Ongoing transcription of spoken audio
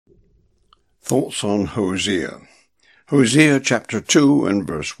Thoughts on Hosea. Hosea chapter 2 and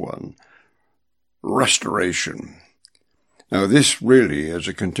verse 1. Restoration. Now this really is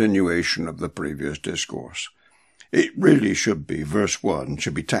a continuation of the previous discourse. It really should be, verse 1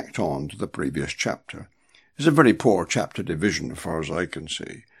 should be tacked on to the previous chapter. It's a very poor chapter division as far as I can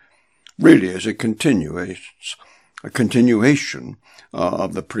see. Really is a continuation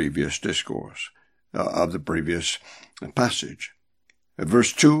of the previous discourse, of the previous passage.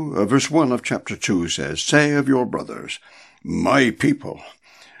 Verse 1 of chapter 2 says, "Say of your brothers, my people,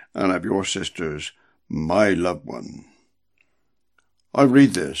 and of your sisters, my loved one." I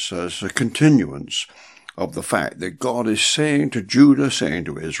read this as a continuance of the fact that God is saying to Judah, saying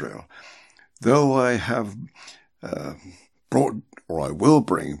to Israel, though I have brought, or I will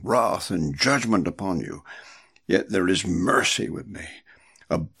bring, wrath and judgment upon you, yet there is mercy with me,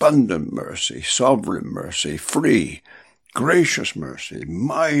 abundant mercy, sovereign mercy, free, gracious mercy,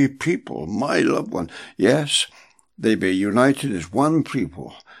 my people, my loved one. Yes, they be united as one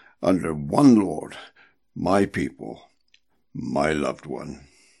people under one Lord, my people, my loved one.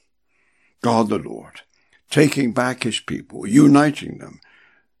 God the Lord, taking back his people, uniting them.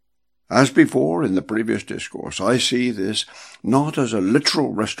 As before in the previous discourse, I see this not as a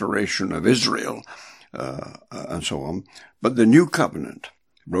literal restoration of Israel and so on, but the new covenant.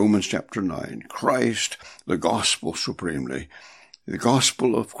 Romans chapter 9, Christ, the gospel supremely, the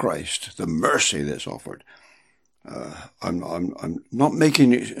gospel of Christ, the mercy that's offered. I'm not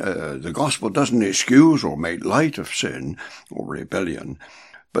making it, the gospel doesn't excuse or make light of sin or rebellion,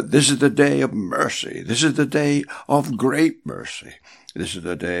 but this is the day of mercy. This is the day of great mercy. This is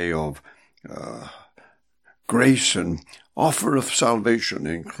the day of grace and offer of salvation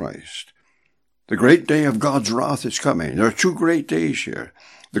in Christ. The great day of God's wrath is coming. There are two great days here.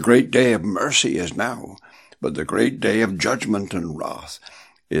 The great day of mercy is now, but the great day of judgment and wrath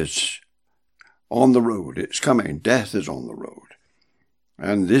is on the road. It's coming. Death is on the road.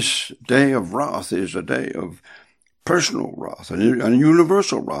 And this day of wrath is a day of personal wrath and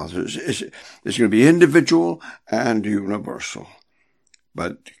universal wrath. It's going to be individual and universal.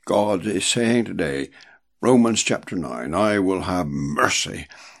 But God is saying today, Romans chapter 9, I will have mercy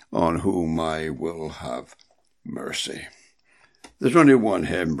on whom I will have mercy. There's only one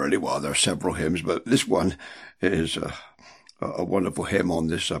hymn, really. Well, there are several hymns, but this one is a wonderful hymn on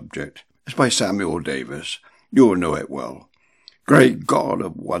this subject. It's by Samuel Davis. You'll know it well. Great God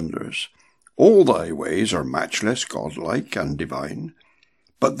of wonders, all thy ways are matchless, godlike, and divine.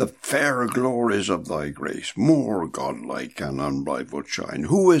 But the fair glories of thy grace, more godlike and unrivaled shine.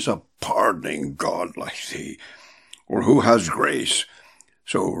 Who is a pardoning God like thee? Or who has grace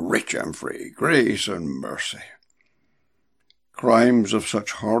so rich and free, grace and mercy? Crimes of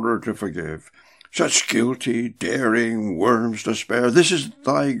such horror to forgive, such guilty, daring worms to spare. This is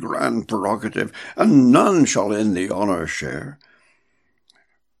thy grand prerogative, and none shall in the honour share.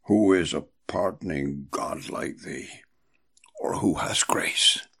 Who is a pardoning God like thee? Or who has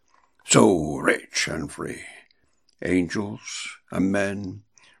grace so rich and free? Angels and men,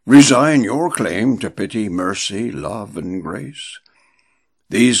 resign your claim to pity, mercy, love, and grace.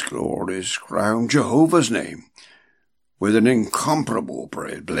 These glories crown Jehovah's name with an incomparable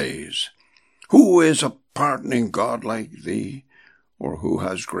blaze. Who is a pardoning God like thee, or who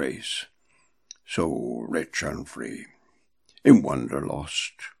has grace so rich and free? In wonder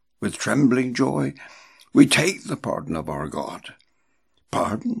lost, with trembling joy, we take the pardon of our God.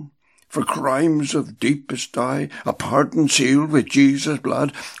 Pardon for crimes of deepest dye, a pardon sealed with Jesus'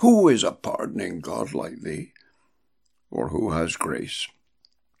 blood. Who is a pardoning God like thee, or who has grace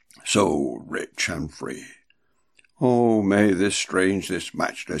so rich and free? Oh, may this strange, this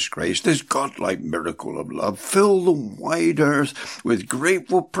matchless grace, this godlike miracle of love fill the wide earth with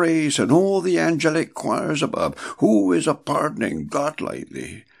grateful praise and all the angelic choirs above. Who is a pardoning God like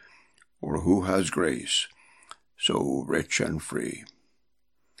thee, or who has grace so rich and free?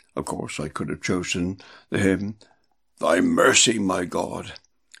 Of course, I could have chosen the hymn, Thy mercy, my God,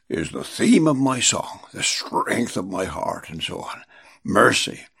 is the theme of my song, the strength of my heart, and so on.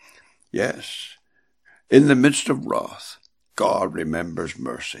 Mercy, yes. In the midst of wrath, God remembers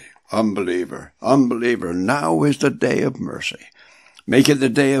mercy. Unbeliever, now is the day of mercy. Make it the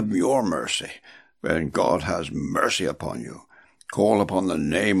day of your mercy, when God has mercy upon you. Call upon the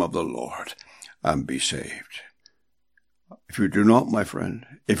name of the Lord and be saved. If you do not, my friend,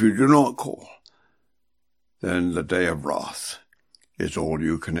 if you do not call, then the day of wrath is all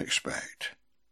you can expect.